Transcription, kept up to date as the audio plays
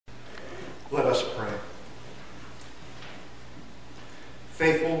Let us pray.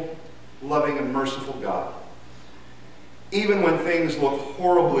 Faithful, loving, and merciful God, even when things look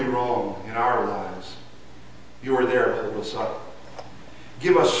horribly wrong in our lives, you are there to hold us up.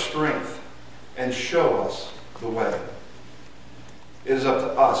 Give us strength and show us the way. It is up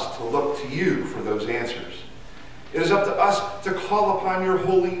to us to look to you for those answers. It is up to us to call upon your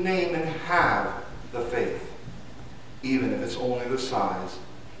holy name and have the faith, even if it's only the size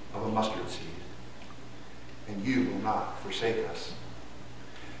of a mustard seed. And you will not forsake us.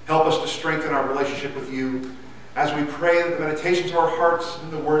 Help us to strengthen our relationship with you as we pray that the meditations of our hearts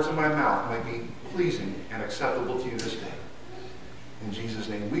and the words of my mouth might be pleasing and acceptable to you this day. In Jesus'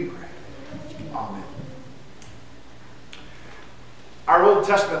 name we pray. Amen. Our Old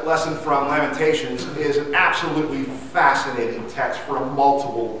Testament lesson from Lamentations is an absolutely fascinating text for a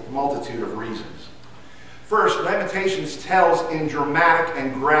multitude of reasons. First, Lamentations tells in dramatic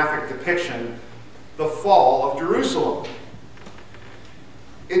and graphic depiction the fall of Jerusalem.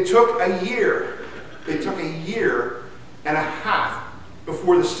 It took a year and a half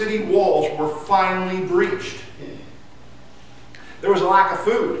before the city walls were finally breached. There was a lack of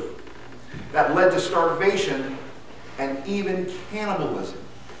food that led to starvation and even cannibalism.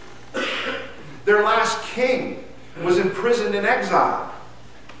 Their last king was imprisoned in exile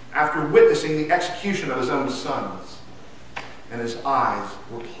after witnessing the execution of his own sons, and his eyes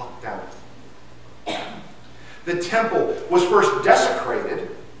were plucked out. The temple was first desecrated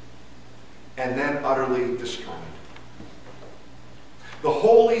and then utterly destroyed. The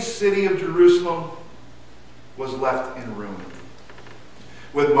holy city of Jerusalem was left in ruin,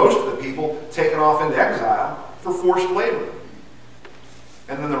 with most of the people taken off into exile for forced labor.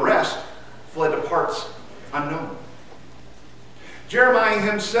 And then the rest fled to parts unknown. Jeremiah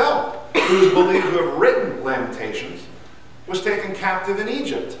himself, who is believed to have written Lamentations, was taken captive in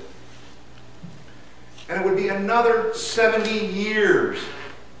Egypt. And it would be another 70 years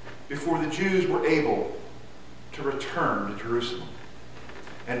before the Jews were able to return to Jerusalem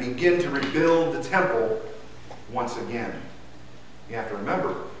and begin to rebuild the temple once again. You have to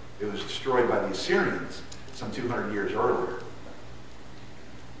remember, it was destroyed by the Assyrians some 200 years earlier.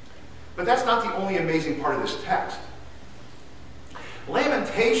 But that's not the only amazing part of this text.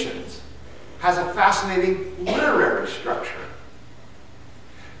 Lamentations has a fascinating literary structure.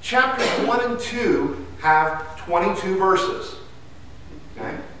 Chapters 1 and 2 have 22 verses.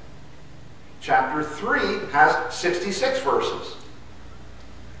 Okay? Chapter 3 has 66 verses.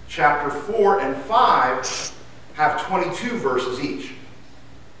 Chapter 4 and 5 have 22 verses each.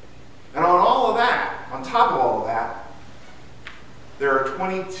 And on all of that, on top of all of that, there are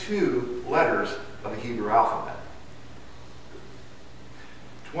 22 letters of the Hebrew alphabet.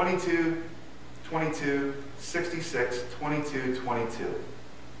 22, 22, 66, 22, 22.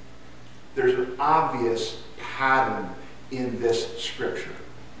 There's an obvious pattern in this scripture,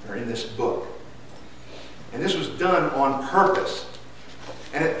 or in this book. And this was done on purpose.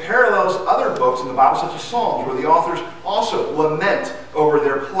 And it parallels other books in the Bible, such as Psalms, where the authors also lament over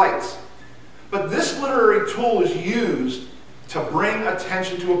their plights. But this literary tool is used to bring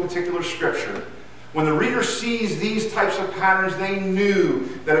attention to a particular scripture. When the reader sees these types of patterns, they knew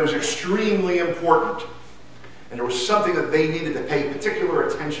that it was extremely important. And there was something that they needed to pay particular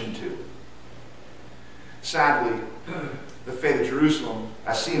attention to. Sadly, the fate of Jerusalem,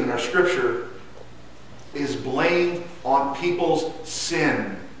 as seen in our scripture, is blamed on people's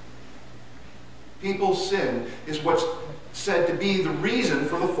sin. People's sin is what's said to be the reason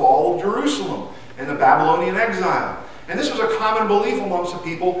for the fall of Jerusalem and the Babylonian exile. And this was a common belief amongst the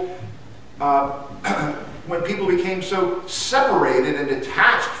people when people became so separated and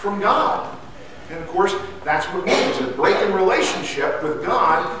detached from God. And of course, that's what it means. A break in relationship with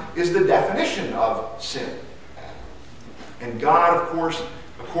God is the definition of sin. And God, of course,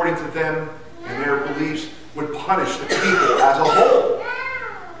 according to them and their beliefs, would punish the people as a whole.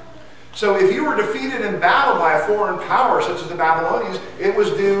 So if you were defeated in battle by a foreign power, such as the Babylonians, it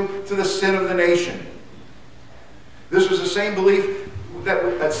was due to the sin of the nation. This was the same belief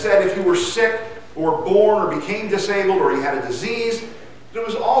that said if you were sick or born or became disabled or you had a disease, it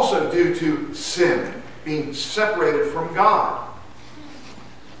was also due to sin, being separated from God.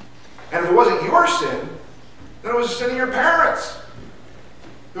 And if it wasn't your sin, then it was the sin of your parents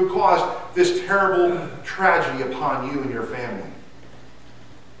who caused this terrible tragedy upon you and your family.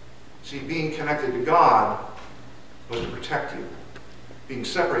 See, being connected to God was to protect you. Being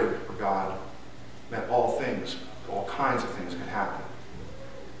separated from God meant all kinds of things could happen.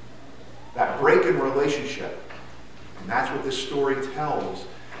 That break in relationship, and that's what this story tells,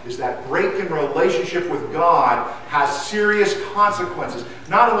 is that break in relationship with God has serious consequences,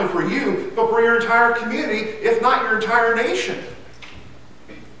 not only for you, but for your entire community, if not your entire nation.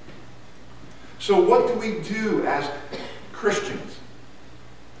 So what do we do as Christians?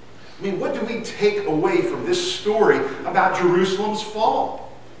 I mean, what do we take away from this story about Jerusalem's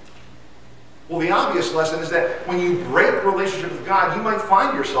fall? Well, the obvious lesson is that when you break relationship with God, you might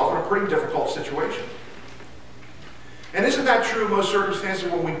find yourself in a pretty difficult situation. And isn't that true in most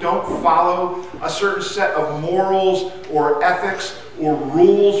circumstances when we don't follow a certain set of morals or ethics or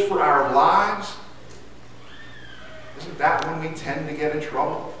rules for our lives? Isn't that when we tend to get in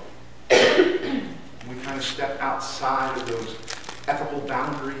trouble? We kind of step outside of those ethical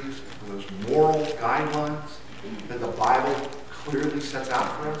boundaries, those moral guidelines that the Bible clearly sets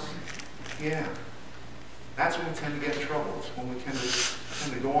out for us? Yeah. That's when we tend to get in trouble. It's when we tend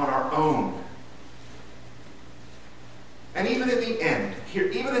to go on our own. And even in the end,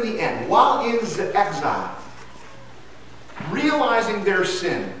 while in exile, realizing their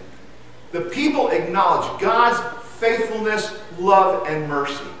sin, the people acknowledge God's faithfulness, love, and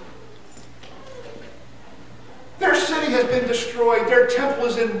mercy. Their city has been destroyed, their temple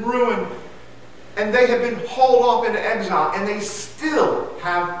is in ruin, and they have been hauled off into exile, and they still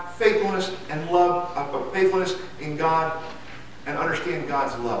have faithfulness and love, faithfulness in God, and understand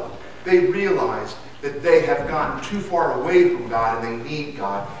God's love. They realize that they have gotten too far away from God and they need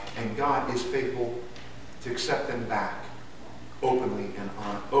God, and God is faithful to accept them back openly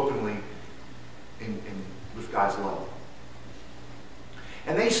with God's love.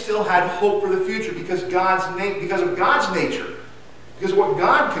 And they still had hope for the future because of God's nature, because of what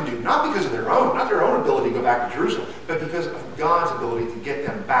God can do, not because of not their own ability to go back to Jerusalem, but because of God's ability to get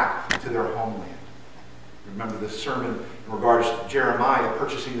them back to their homeland. Remember the sermon in regards to Jeremiah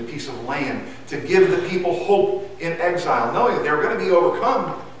purchasing the piece of land to give the people hope in exile, knowing that they were going to be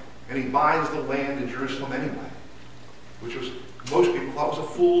overcome. And he buys the land in Jerusalem anyway, which most people thought was a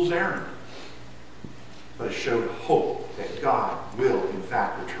fool's errand. But it showed hope that God will, in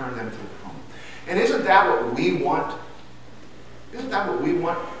fact, return them to their home. And isn't that what we want? Isn't that what we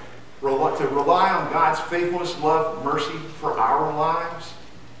want? To rely on God's faithfulness, love, mercy for our lives?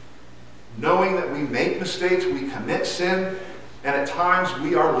 Knowing that we make mistakes, we commit sin, and at times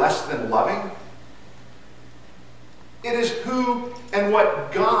we are less than loving. It is who and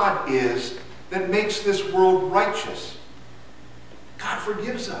what God is that makes this world righteous. God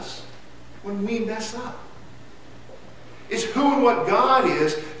forgives us when we mess up. It's who and what God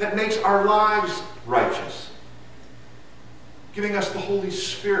is that makes our lives righteous. Giving us the Holy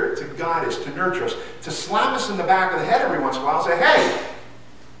Spirit to guide us, to nurture us, to slap us in the back of the head every once in a while and say, hey,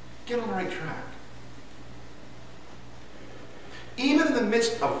 get on the right track. Even in the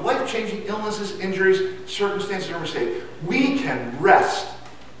midst of life-changing illnesses, injuries, circumstances, or mistakes, we can rest.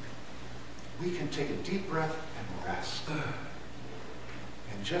 We can take a deep breath and rest.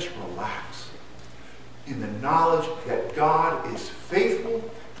 And just relax in the knowledge that God is faithful,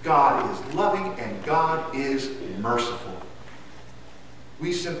 God is loving, and God is merciful.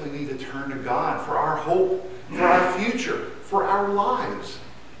 We simply need to turn to God for our hope, for our future, for our lives.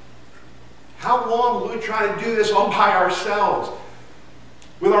 How long will we try to do this all by ourselves,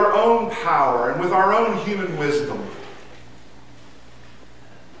 with our own power and with our own human wisdom?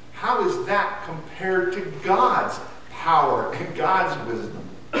 How is that compared to God's power and God's wisdom?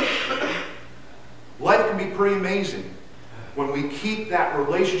 Life can be pretty amazing when we keep that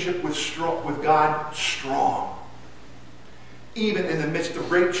relationship with God strong. Even in the midst of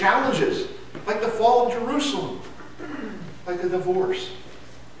great challenges, like the fall of Jerusalem, like a divorce,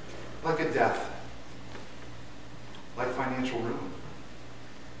 like a death, like financial ruin.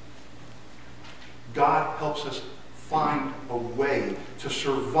 God helps us find a way to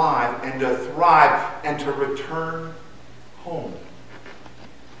survive and to thrive and to return home.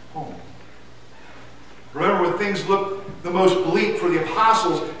 Home. Remember when things looked the most bleak for the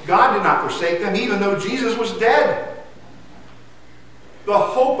apostles, God did not forsake them even though Jesus was dead. The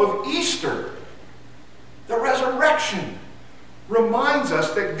hope of Easter, the resurrection, reminds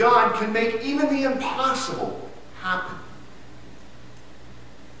us that God can make even the impossible happen.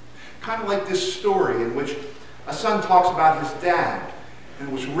 Kind of like this story in which a son talks about his dad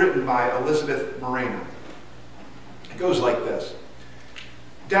and was written by Elizabeth Moreno. It goes like this.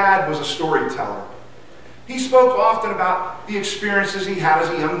 Dad was a storyteller. He spoke often about the experiences he had as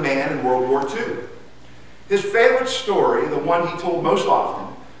a young man in World War II. His favorite story, the one he told most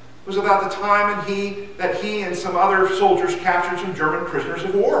often, was about the time that he and some other soldiers captured some German prisoners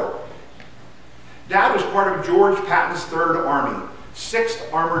of war. Dad was part of George Patton's 3rd Army,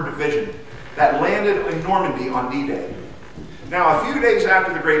 6th Armored Division, that landed in Normandy on D-Day. Now, a few days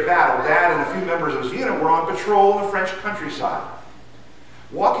after the great battle, Dad and a few members of his unit were on patrol in the French countryside.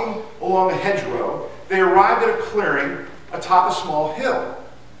 Walking along a hedgerow, they arrived at a clearing atop a small hill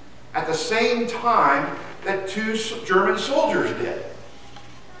at the same time that two German soldiers did.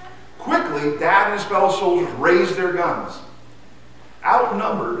 Quickly, Dad and his fellow soldiers raised their guns.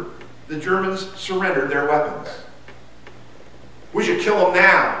 Outnumbered, the Germans surrendered their weapons. "We should kill them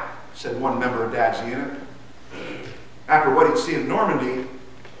now," said one member of Dad's unit. After what he'd seen in Normandy,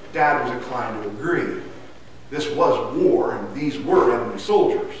 Dad was inclined to agree. This was war, and these were enemy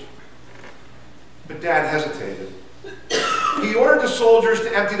soldiers. But Dad hesitated. He ordered the soldiers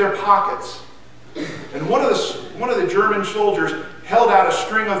to empty their pockets. And one of the German soldiers held out a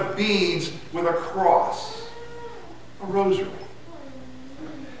string of beads with a cross, a rosary.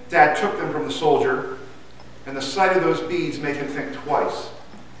 Dad took them from the soldier, and the sight of those beads made him think twice.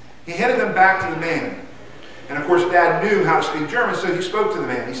 He handed them back to the man. And of course, Dad knew how to speak German, so he spoke to the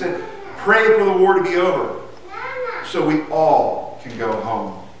man. He said, "Pray for the war to be over, so we all can go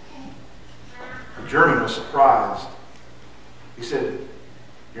home." The German was surprised. He said,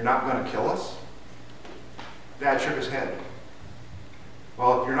 "You're not going to kill us?" Dad shook his head.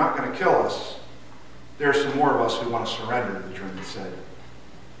 "Well, if you're not going to kill us, there's some more of us who want to surrender," the German said.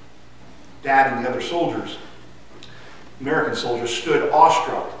 Dad and the other soldiers, American soldiers, stood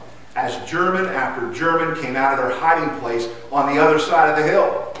awestruck as German after German came out of their hiding place on the other side of the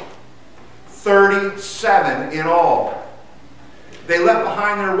hill. 37 in all. They left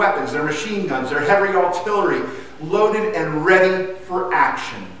behind their weapons, their machine guns, their heavy artillery, loaded and ready for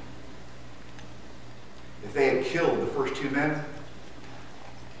action. If they had killed the first two men,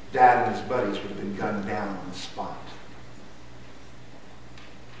 Dad and his buddies would have been gunned down on the spot.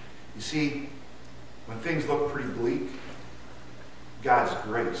 You see, when things look pretty bleak, God's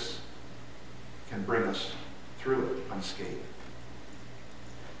grace can bring us through it unscathed.